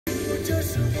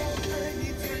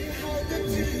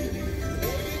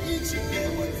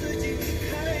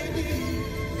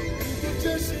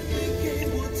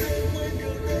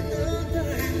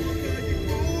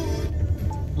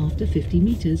After 50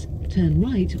 meters, turn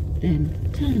right, then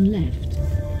turn left.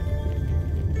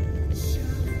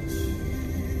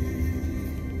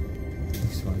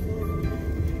 This one.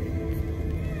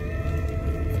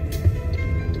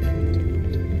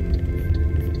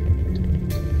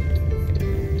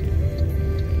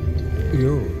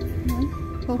 Yo,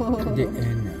 the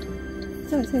end.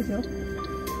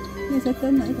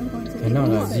 Cannot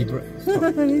lah, zebra.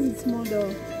 This is small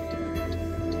dog.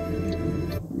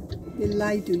 They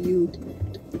lie to you.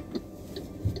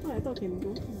 Oh, I thought can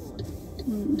go.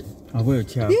 我有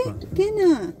掐 Eh, can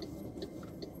ah.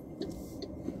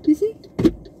 You see?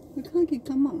 The car can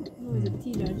come out. No, it's a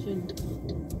T junction.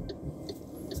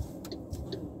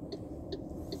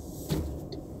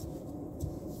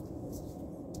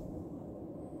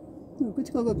 Aku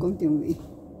cakap kau kong tiang wei.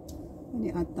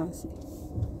 Ini atas.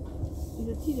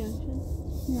 It's a T junction.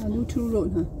 Yeah, no through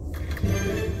road, huh?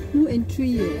 No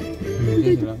entry.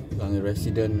 This lah, lang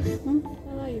resident.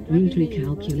 Route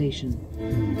recalculation.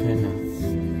 Can lah.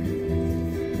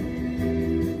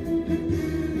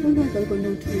 Why got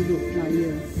no through road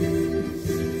liar?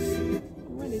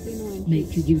 Why they say no entry?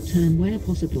 Make a U-turn where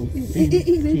possible, then right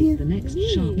here. take the next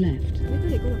sharp left. Later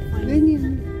they're gonna find Very you.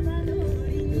 near.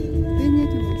 Very near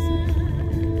to the side.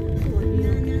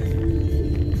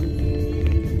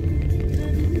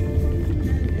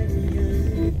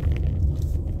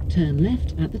 Turn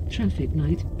left at the traffic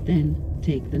light, then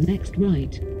take the next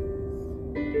right.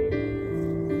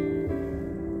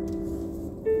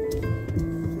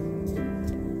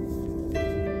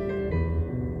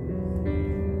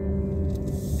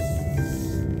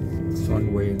 It's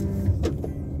one way.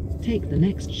 Take the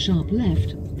next sharp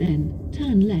left, then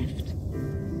turn left.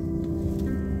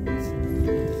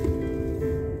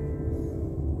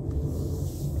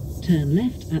 Turn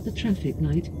left at the traffic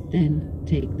light, then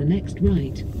take the next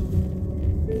right.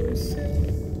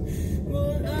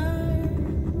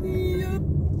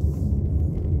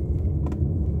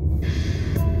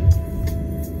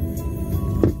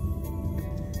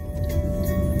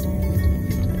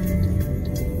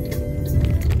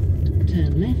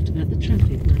 Turn left at the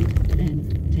traffic light, then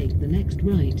take the next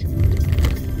right.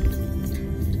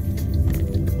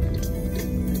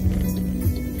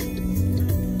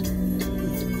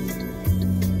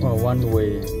 Well, one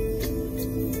way.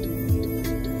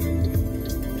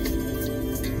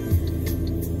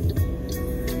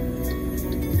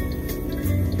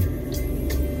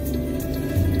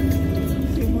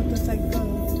 See motorcycle.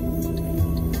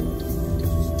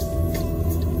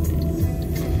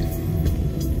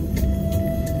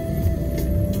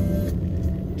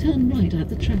 Turn right at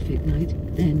the traffic light,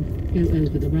 then go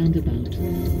over the roundabout.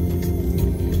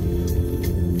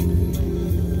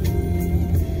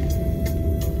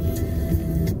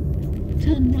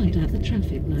 Turn right at the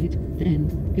traffic light, then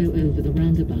go over the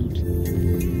roundabout.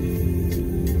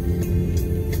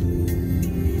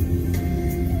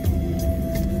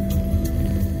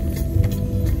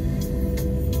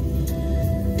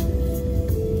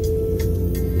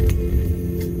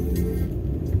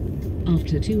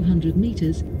 After 200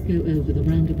 meters, go over the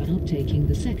roundabout taking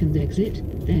the second exit,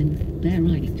 then bear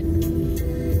right.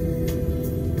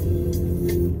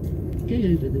 Go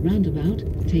over the roundabout,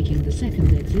 taking the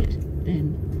second exit,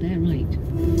 then bear right.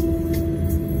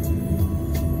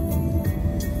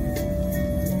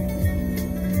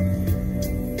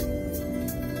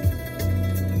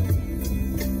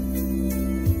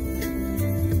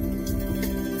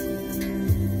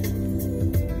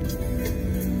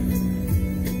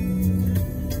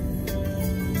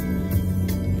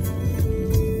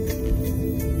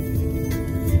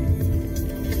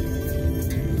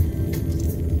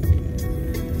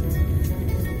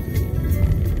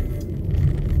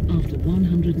 After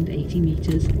 180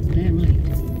 meters, bear right.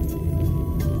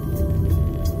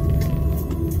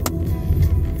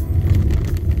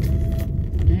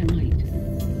 Bear right.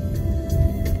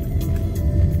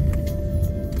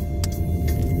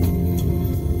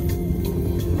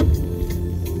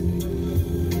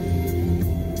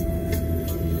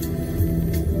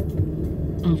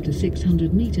 After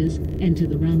 600 meters, enter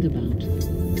the roundabout.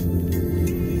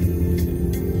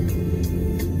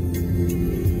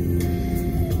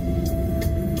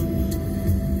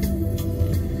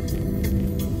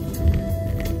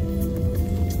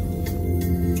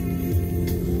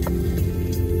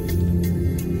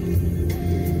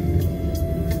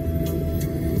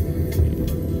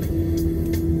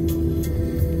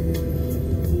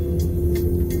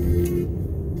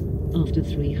 After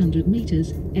 300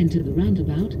 meters, enter the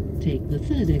roundabout, take the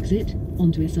third exit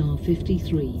onto SR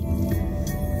 53.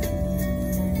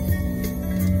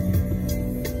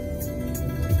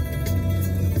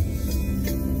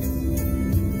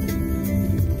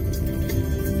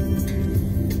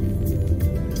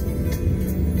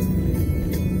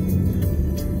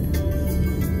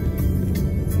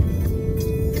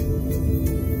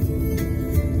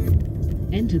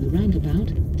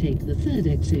 Take the third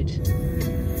exit.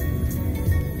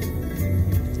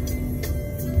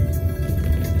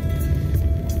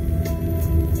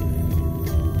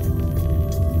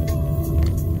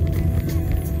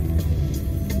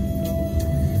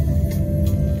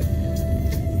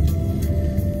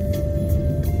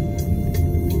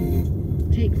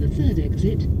 Take the third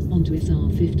exit onto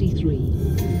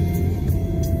SR53.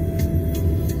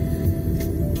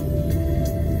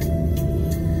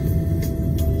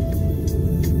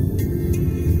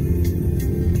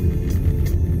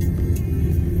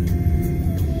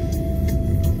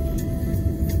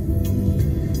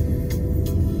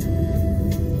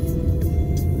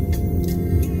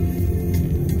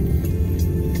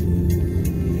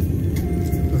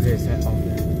 OK， 再 off。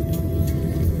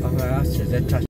 off 了，写在